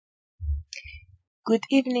Good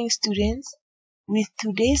evening, students. With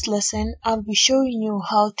today's lesson, I'll be showing you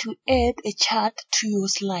how to add a chart to your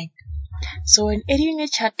slide. So when adding a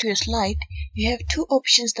chart to your slide, you have two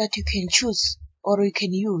options that you can choose or you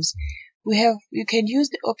can use. You can use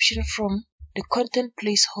the option from the content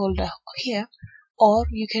placeholder here, or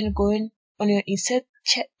you can go in on your insert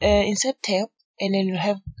tab, and then you'll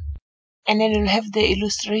have the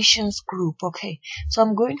illustrations group. Okay, so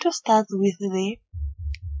I'm going to start with the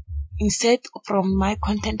insert from my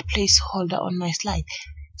content placeholder on my slide.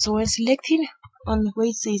 So when selecting on where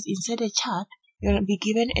it says insert a chart, you'll be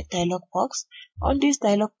given a dialog box. On this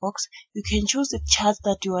dialog box, you can choose the chart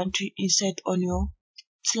that you want to insert on your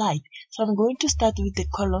slide. So I'm going to start with the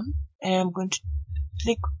column, and I'm going to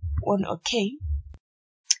click on OK.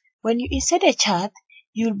 When you insert a chart,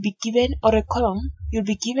 you'll be given, or a column, you'll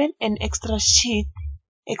be given an extra sheet,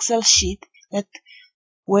 Excel sheet, that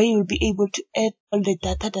where you'll be able to add all the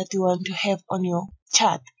data that you want to have on your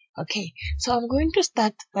chart. Okay, so I'm going to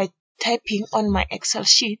start by typing on my Excel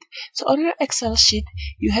sheet. So on your Excel sheet,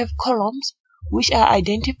 you have columns which are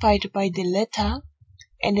identified by the letter,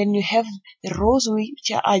 and then you have the rows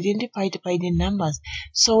which are identified by the numbers.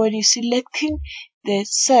 So when you're selecting the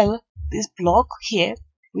cell, this block here,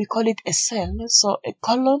 we call it a cell. So a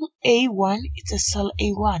column A1, it's a cell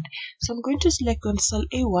A1. So I'm going to select on cell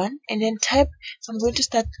A1 and then type. So I'm going to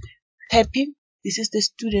start typing. This is the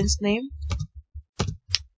student's name.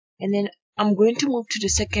 And then I'm going to move to the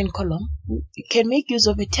second column. You can make use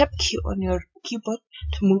of a tab key on your keyboard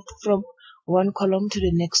to move from one column to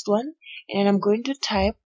the next one. And then I'm going to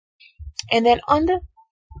type. And then on the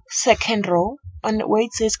second row, on where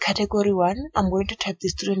it says category 1, I'm going to type the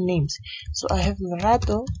student names. So I have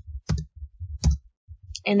Mirato,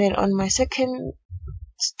 and then on my second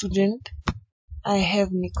student I have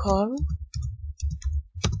Nicole,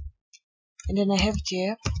 and then I have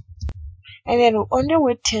Jeff, and then on the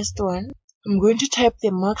word test 1, I'm going to type the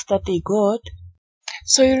marks that they got.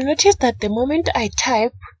 So you'll notice that the moment I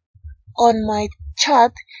type on my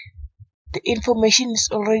chart, the information is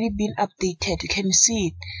already been updated. You can see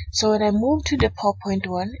it. So when I move to the PowerPoint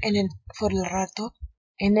one, and then for Lerato,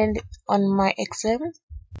 and then on my exam,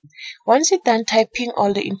 once you're done typing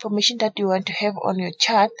all the information that you want to have on your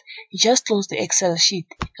chart, you just close the Excel sheet.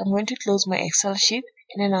 I'm going to close my Excel sheet,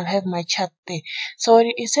 and then I'll have my chart there. So when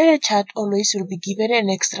you insert a chart, always you'll be given an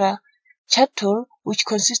extra chart tool, which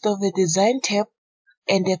consists of a design tab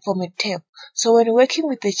and the format tab. So when working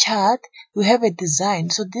with the chart, we have a design.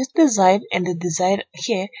 So this design and the design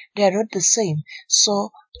here, they are not the same. So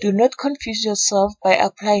do not confuse yourself by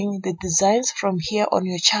applying the designs from here on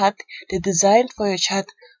your chart. The design for your chart,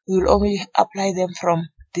 we will only apply them from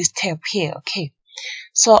this tab here. Okay,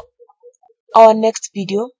 so our next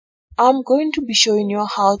video, I'm going to be showing you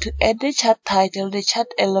how to add the chart title, the chart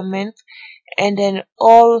element, and then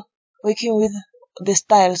all working with the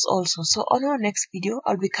styles also. So on our next video,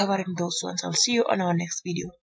 I'll be covering those ones. I'll see you on our next video.